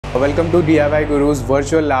Welcome to DIYguru's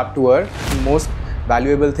virtual lab tour, most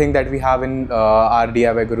valuable thing that we have in our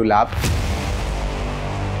DIYguru lab.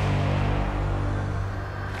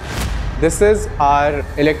 This is our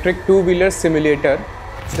electric two-wheeler simulator.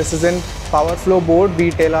 This is in power flow board.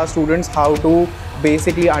 We tell our students how to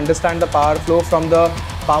basically understand the power flow from the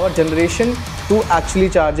power generation to actually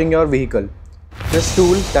charging your vehicle. This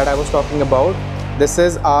tool that I was talking about, this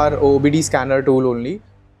is our OBD scanner tool only.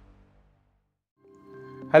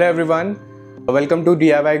 Hello everyone, welcome to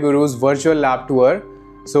DIYguru's virtual lab tour.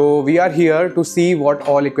 So we are here to see what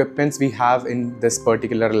all equipments we have in this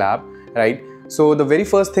particular lab, right? So the very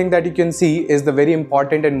first thing that you can see is the very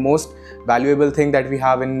important and most valuable thing that we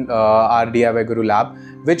have in our DIYguru lab,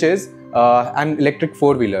 which is an electric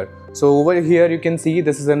four-wheeler. So over here you can see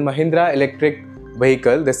this is a Mahindra electric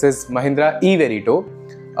vehicle. This is Mahindra eVerito.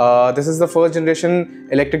 This is the first generation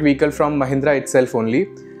electric vehicle from Mahindra itself only.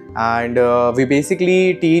 And we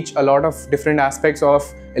basically teach a lot of different aspects of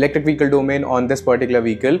electric vehicle domain on this particular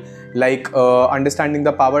vehicle, like understanding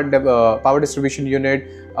the power distribution unit,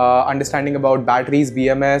 understanding about batteries,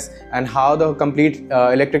 BMS, and how the complete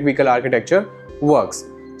electric vehicle architecture works.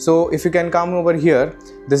 So if you can come over here,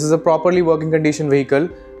 this is a properly working condition vehicle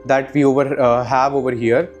that we have over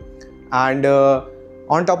here, and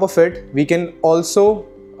on top of it we can also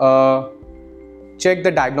check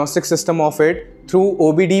the diagnostic system of it through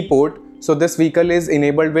OBD port. So this vehicle is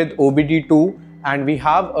enabled with OBD II, and we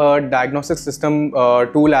have a diagnostic system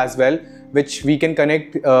tool as well, which we can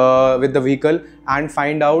connect with the vehicle and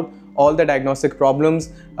find out all the diagnostic problems.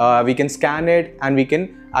 We can scan it and we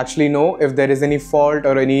can actually know if there is any fault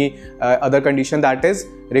or any other condition that is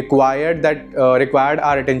required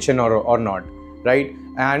our attention or not, right?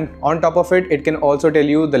 And on top of it, it can also tell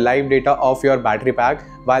you the live data of your battery pack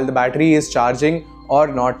while the battery is charging or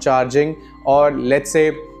not charging, or let's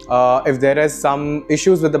say if there is some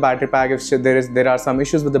issues with the battery pack, if there are some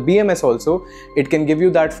issues with the BMS also, it can give you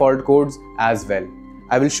that fault codes as well.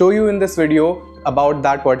 I will show you in this video about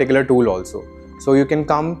that particular tool also. So you can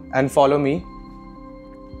come and follow me.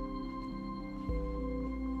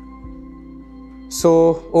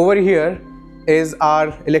 So over here is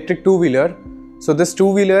our electric two-wheeler. So this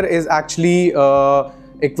two-wheeler is actually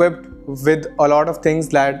equipped with a lot of things.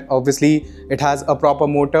 That obviously it has a proper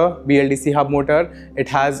motor, BLDC hub motor. It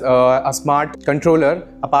has a smart controller.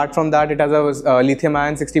 Apart from that, it has a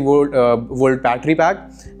lithium-ion 60 volt battery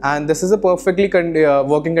pack, and this is a perfectly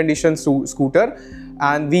working condition scooter,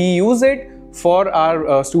 and we use it for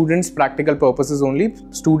our students' practical purposes only.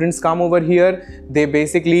 Students come over here, they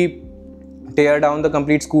basically tear down the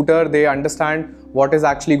complete scooter, they understand what is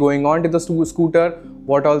actually going on to the scooter,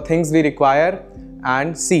 what all things we require,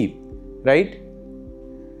 and see, right?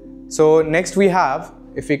 So next we have,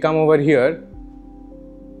 if we come over here,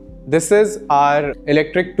 this is our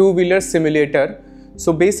electric two-wheeler simulator.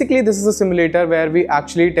 So basically this is a simulator where we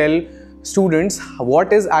actually tell students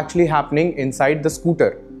what is actually happening inside the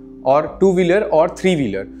scooter or two-wheeler or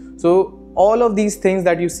three-wheeler. So all of these things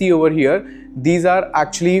that you see over here, these are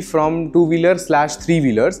actually from two-wheeler /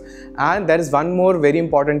 three-wheelers. And there is one more very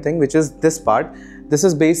important thing, which is this part. This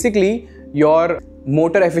is basically your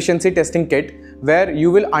motor efficiency testing kit, where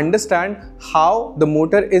you will understand how the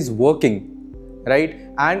motor is working, right?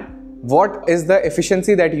 And what is the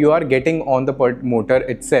efficiency that you are getting on the motor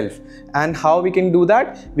itself. And how we can do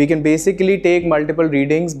that? We can basically take multiple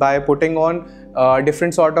readings by putting on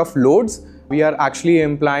different sort of loads. We are actually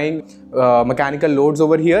implying mechanical loads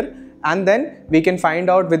over here, and then we can find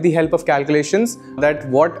out with the help of calculations that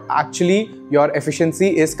what actually your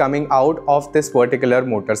efficiency is coming out of this particular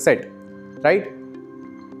motor set, right?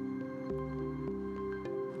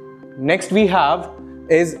 Next we have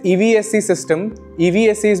is EVSC system.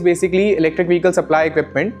 EVSC is basically electric vehicle supply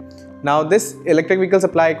equipment. Now this electric vehicle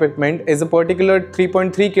supply equipment is a particular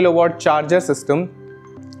 3.3 kilowatt charger system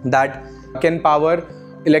that can power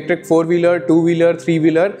electric four-wheeler, two-wheeler,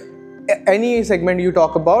 three-wheeler. Any segment you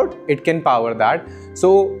talk about, it can power that.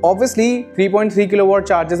 So obviously 3.3 kilowatt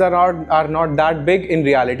chargers are not that big in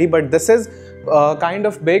reality, but this is kind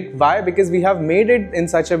of big. Why? Because we have made it in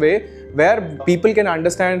such a way where people can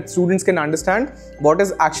understand, students can understand what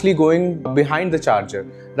is actually going behind the charger,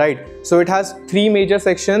 right? So it has three major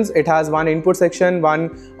sections. It has one input section,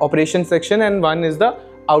 one operation section, and one is the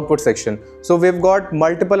output section. So we've got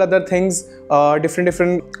multiple other things,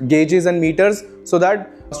 different gauges and meters, so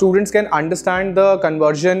that students can understand the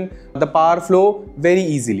conversion, the power flow very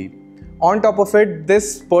easily. On top of it,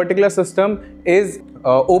 this particular system is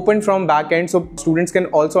open from back end, so students can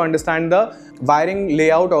also understand the wiring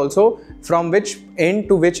layout also, from which end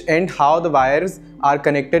to which end how the wires are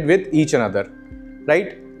connected with each another,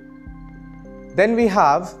 right? Then we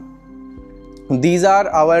have, these are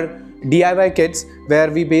our DIY kits where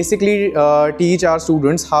we basically teach our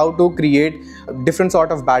students how to create different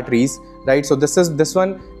sort of batteries, right? So this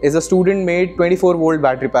one is a student made 24 volt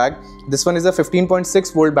battery pack. This one is a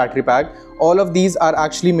 15.6 volt battery pack. All of these are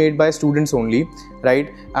actually made by students only,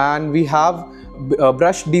 right? And we have a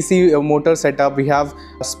brushed DC motor setup. We have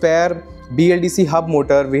a spare BLDC hub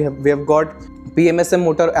motor. We have got PMSM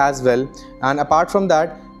motor as well. And apart from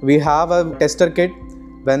that, we have a tester kit.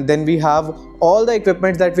 Then we have all the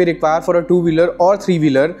equipment that we require for a two-wheeler or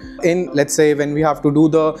three-wheeler in, let's say, when we have to do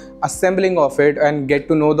the assembling of it and get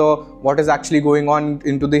to know what is actually going on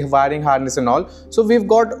into the wiring harness and all. So we've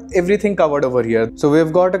got everything covered over here. So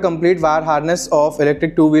we've got a complete wire harness of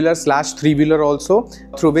electric two-wheeler / three-wheeler also,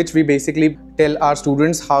 through which we basically tell our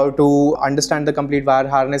students how to understand the complete wire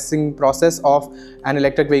harnessing process of an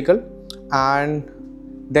electric vehicle. And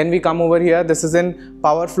then we come over here. This is in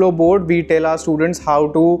power flow board. We tell our students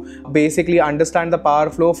how to basically understand the power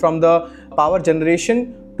flow from the power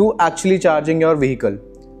generation to actually charging your vehicle,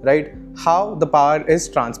 right? How the power is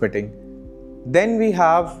transmitting. Then we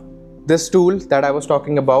have this tool that I was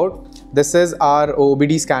talking about. This is our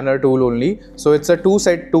OBD scanner tool only. So it's a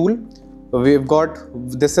two-set tool. We've got,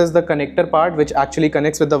 this is the connector part which actually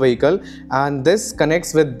connects with the vehicle, and this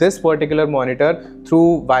connects with this particular monitor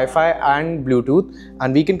through Wi-Fi and Bluetooth,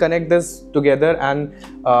 and we can connect this together and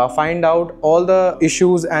find out all the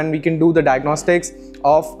issues, and we can do the diagnostics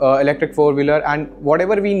of electric four-wheeler, and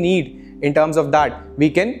whatever we need in terms of that, we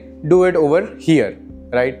can do it over here,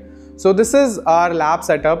 right? So this is our lab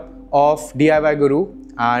setup of DIYguru.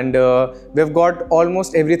 And we've got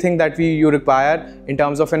almost everything that you require in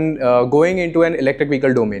terms of going into an electric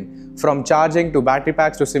vehicle domain, from charging to battery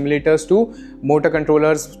packs to simulators to motor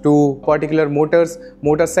controllers to particular motor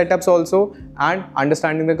setups also, and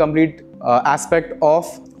understanding the complete aspect of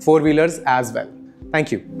four-wheelers as well.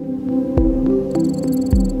 Thank you.